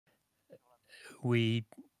We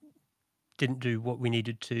didn't do what we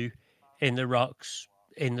needed to in the rucks,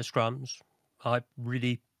 in the scrums. I'm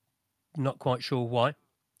really not quite sure why.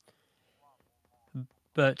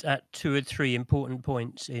 But at 2 or 3 important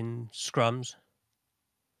points in scrums,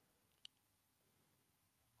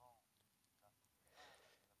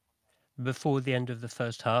 before the end of the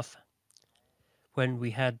first half, when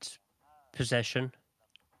we had possession,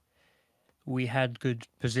 we had good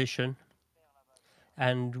position,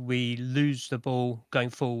 and we lose the ball going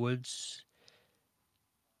forwards,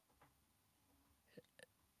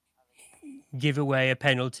 give away a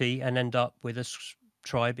penalty, and end up with a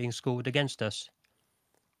try being scored against us.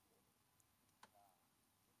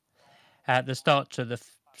 At the start of the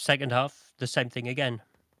second half, the same thing again.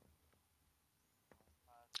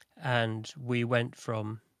 And we went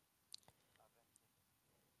from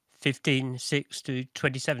 15-6 to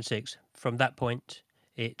 27-6. From that point,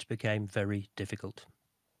 it became very difficult.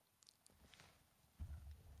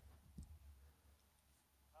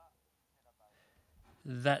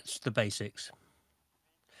 That's the basics.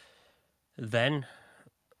 Then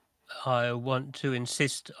I want to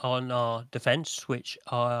insist on our defence, which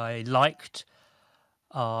I liked,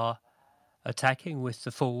 our attacking with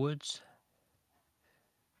the forwards.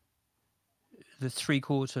 The three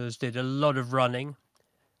quarters did a lot of running.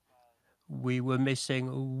 We were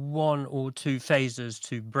missing 1 or 2 phases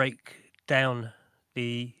to break down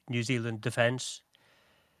the New Zealand defence.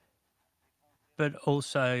 But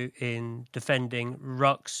also in defending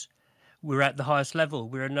rucks, we're at the highest level.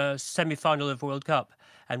 We're in a semi-final of World Cup,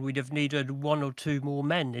 and we'd have needed 1 or 2 more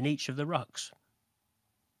men in each of the rucks.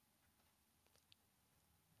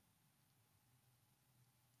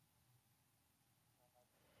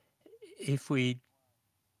 If we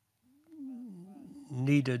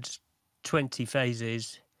needed 20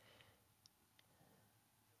 phases,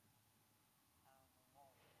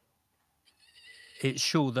 it's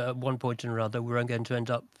sure that at one point or another we're going to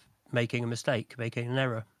end up making a mistake, making an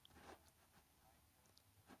error.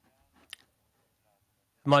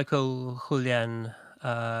 Michael Julián,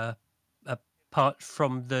 apart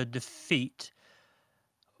from the defeat,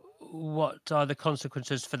 what are the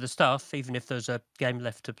consequences for the staff, even if there's a game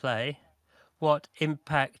left to play? What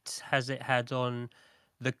impact has it had on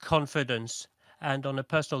the confidence and on a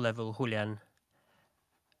personal level, Julián?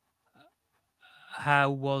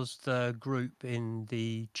 How was the group in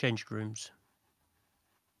the change rooms?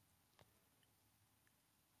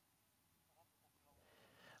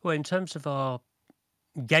 Well, in terms of our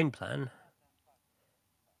game plan,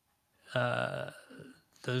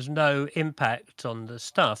 there's no impact on the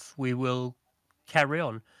staff. We will carry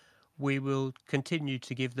on. We will continue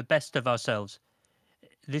to give the best of ourselves.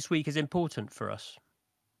 This week is important for us.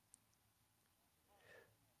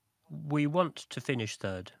 We want to finish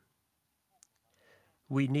third.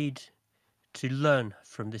 We need to learn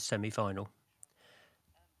from this semi-final.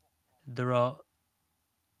 There are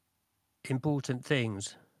important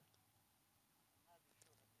things.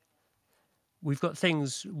 We've got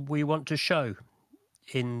things we want to show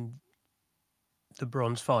in the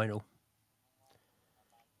bronze final.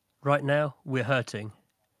 Right now, we're hurting.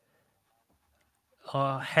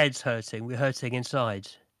 Our head's hurting. We're hurting inside.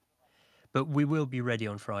 But we will be ready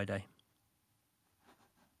on Friday.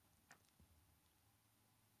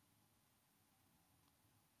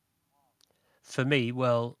 For me,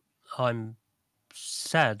 well, I'm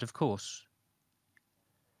sad, of course.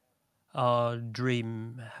 Our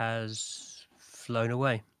dream has flown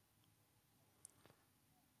away.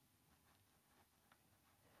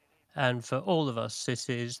 And for all of us, this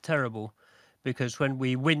is terrible, because when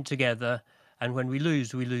we win together and when we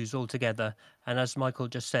lose all together. And as Michael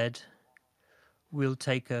just said, we'll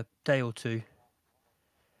take a day or two,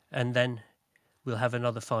 and then we'll have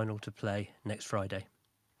another final to play next Friday.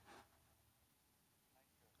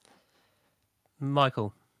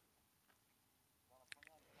 Michael,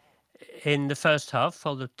 in the first half,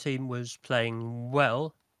 while the team was playing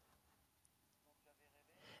well,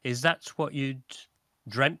 is that what you'd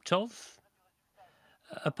dreamt of?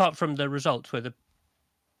 Apart from the result, where the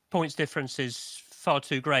points difference is far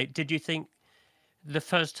too great, did you think the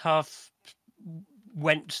first half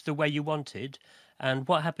went the way you wanted? And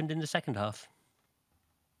what happened in the second half?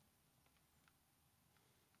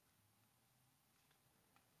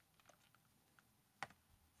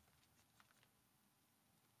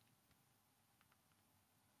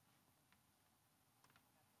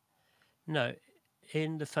 No,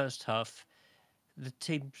 in the first half, the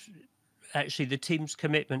team's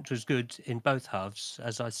commitment was good in both halves,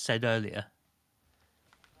 as I said earlier.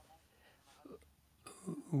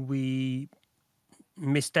 We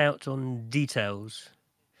missed out on details.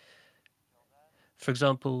 For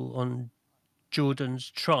example, on Jordan's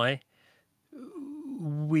try,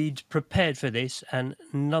 we'd prepared for this, and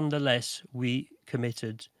nonetheless we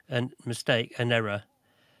committed a mistake, an error,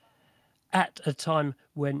 at a time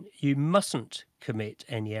when you mustn't commit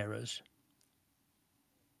any errors.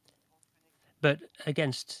 But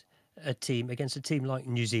against a team like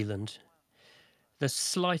New Zealand, the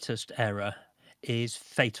slightest error is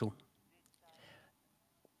fatal.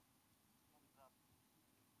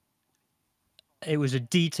 It was a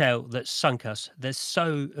detail that sunk us. They're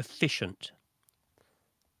so efficient.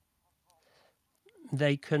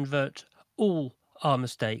 They convert all our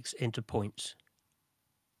mistakes into points.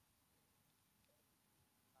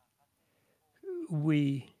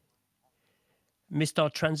 We missed our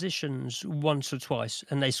transitions once or twice,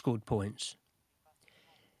 and they scored points.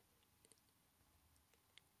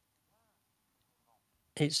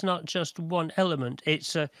 It's not just one element.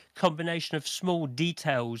 It's a combination of small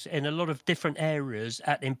details in a lot of different areas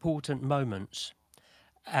at important moments.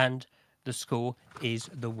 And the score is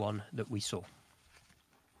the one that we saw.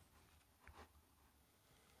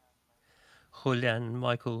 Julián,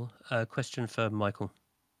 Michael, question for Michael.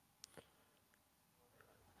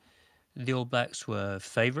 The All Blacks were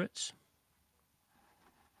favourites,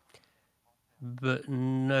 but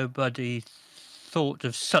nobody thought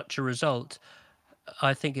of such a result.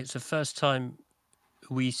 I think it's the first time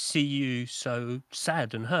we see you so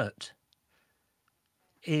sad and hurt.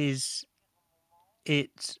 Is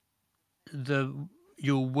it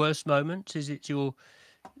your worst moment? Is it your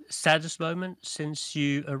saddest moment since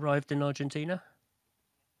you arrived in Argentina?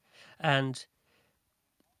 And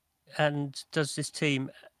does this team,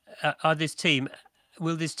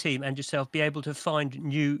 will this team and yourself be able to find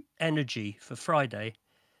new energy for Friday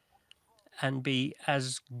and be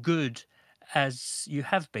as good as you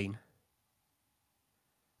have been?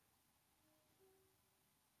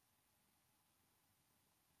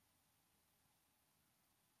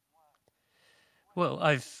 Well,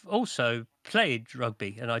 I've also played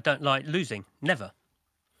rugby and I don't like losing, never.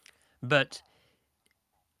 But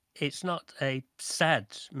it's not a sad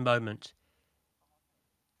moment.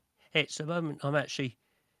 It's a moment I'm actually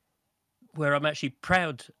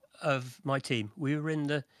proud of my team. We were in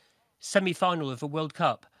the semi-final of a World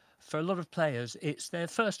Cup. For a lot of players, it's their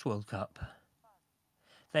first World Cup.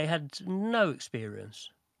 They had no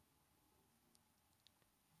experience.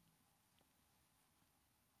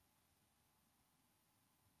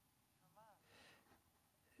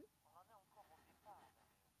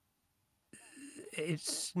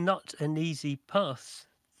 It's not an easy path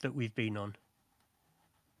that we've been on.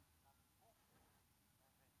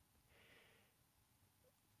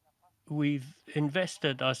 We've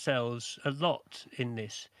invested ourselves a lot in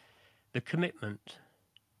this. The commitment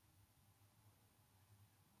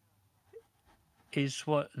is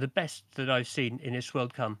the best that I've seen in this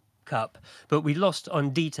World Cup, but we lost on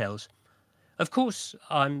details. Of course,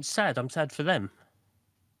 I'm sad. I'm sad for them.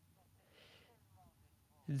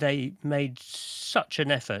 They made such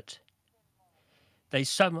an effort. They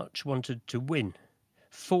so much wanted to win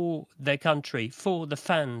for their country, for the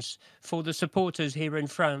fans, for the supporters here in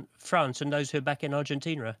France and those who are back in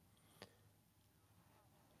Argentina,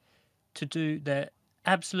 to do their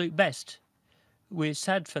absolute best. We're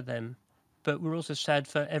sad for them, but we're also sad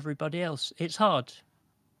for everybody else. It's hard.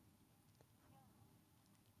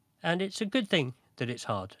 And it's a good thing that it's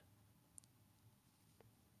hard.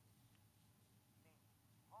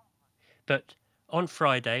 But on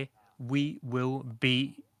Friday, we will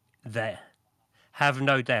be there. Have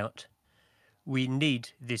no doubt. We need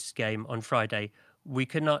this game on Friday. We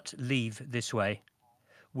cannot leave this way.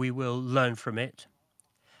 We will learn from it,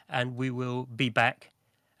 and we will be back,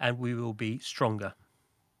 and we will be stronger.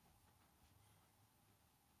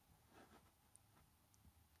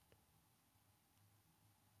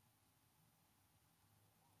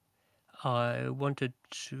 I wanted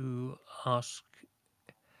to ask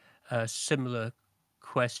a similar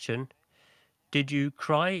question. Did you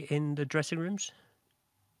cry in the dressing rooms?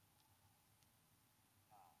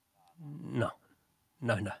 No.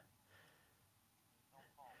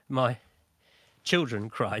 My children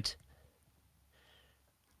cried.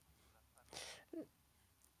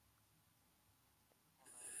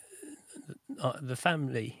 The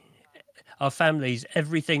family, our families,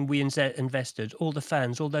 everything we invested, all the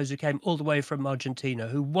fans, all those who came all the way from Argentina,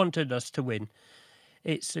 who wanted us to win.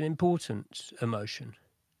 It's an important emotion.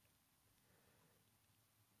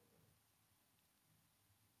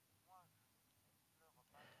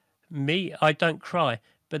 Me, I don't cry,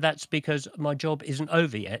 but that's because my job isn't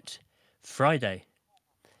over yet. Friday.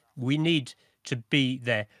 We need to be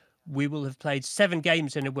there. We will have played 7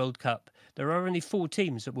 games in a World Cup. There are only 4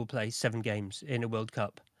 teams that will play 7 games in a World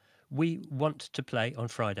Cup. We want to play on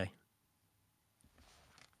Friday.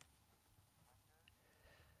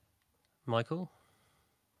 Michael?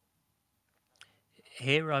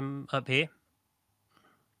 Here, I'm up here.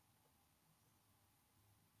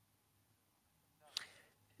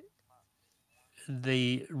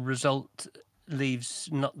 The result leaves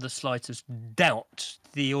not the slightest doubt.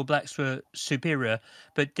 The All Blacks were superior,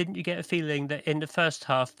 but didn't you get a feeling that in the first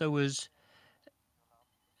half there was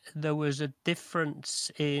a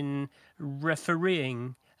difference in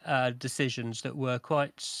refereeing decisions that were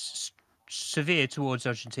quite severe towards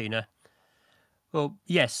Argentina? Well,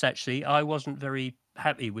 yes, actually, I wasn't very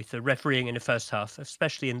happy with the refereeing in the first half,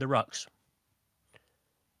 especially in the rucks.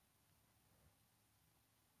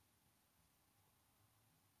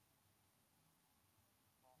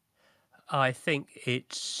 I think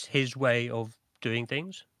it's his way of doing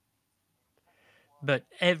things. But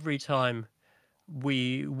every time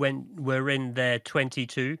we're in their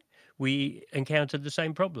 22, we encountered the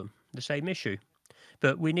same problem, the same issue.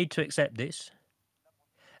 But we need to accept this,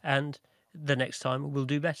 and the next time we'll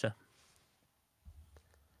do better.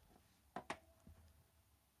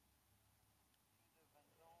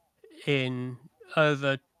 In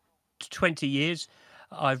over 20 years,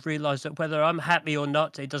 I've realised that whether I'm happy or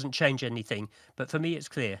not, it doesn't change anything. But for me, it's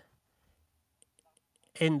clear.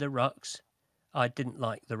 In the rucks, I didn't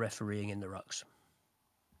like the refereeing in the rucks.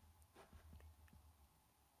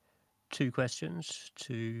 2 questions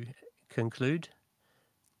to conclude.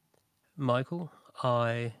 Michael,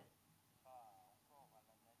 I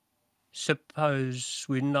suppose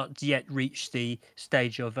we've not yet reached the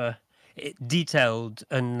stage of a detailed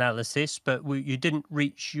analysis, but you didn't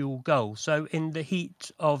reach your goal. So in the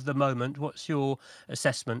heat of the moment, what's your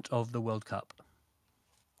assessment of the World Cup?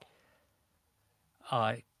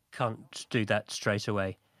 I can't do that straight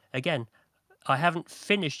away. Again, I haven't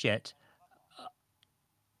finished yet.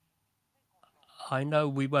 I know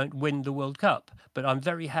we won't win the World Cup, but I'm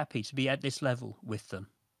very happy to be at this level with them.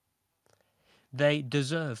 They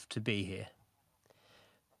deserve to be here.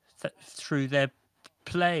 Through their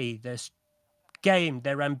play, their game,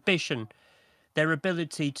 their ambition, their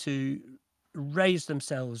ability to raise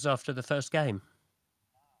themselves after the first game.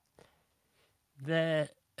 There,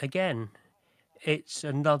 again, it's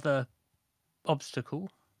another obstacle,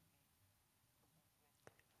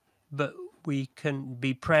 but we can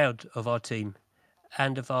be proud of our team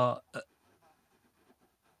and of our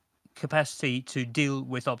capacity to deal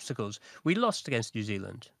with obstacles. We lost against New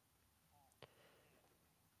Zealand.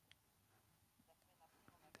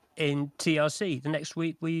 In TRC, the next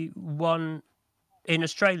week we won in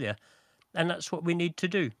Australia, and that's what we need to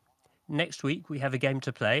do. Next week we have a game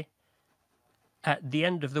to play. At the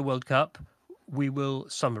end of the World Cup, we will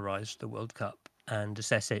summarise the World Cup and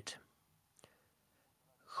assess it.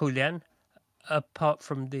 Julián, apart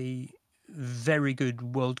from the very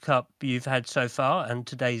good World Cup you've had so far and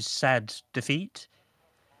today's sad defeat,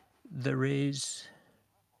 there is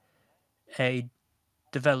a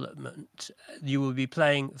development. You will be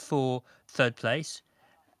playing for third place,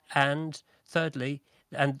 and thirdly,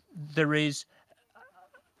 and there is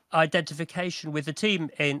identification with the team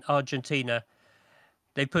in Argentina.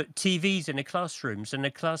 They put TVs in the classrooms and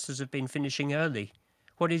the classes have been finishing early.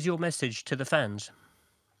 What is your message to the fans?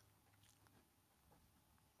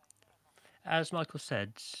 As Michael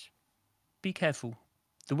said, be careful.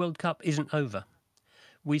 The World Cup isn't over.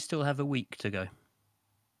 We still have a week to go.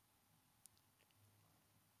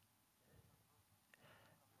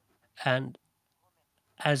 And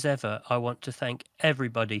as ever, I want to thank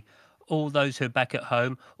everybody, all those who are back at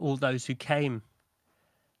home, all those who came.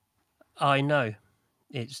 I know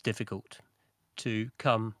it's difficult to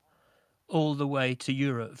come all the way to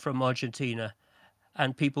Europe from Argentina,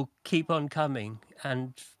 and people keep on coming,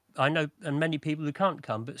 and I know and many people who can't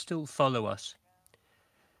come but still follow us.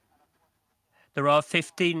 There are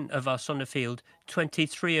 15 of us on the field,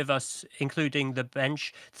 23 of us including the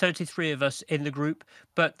bench, 33 of us in the group,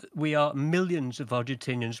 but we are millions of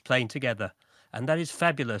Argentinians playing together, and that is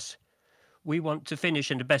fabulous. We want to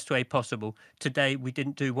finish in the best way possible. Today we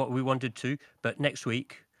didn't do what we wanted to, but next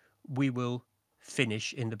week we will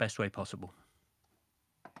finish in the best way possible.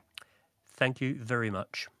 Thank you very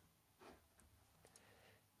much.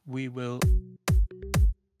 We will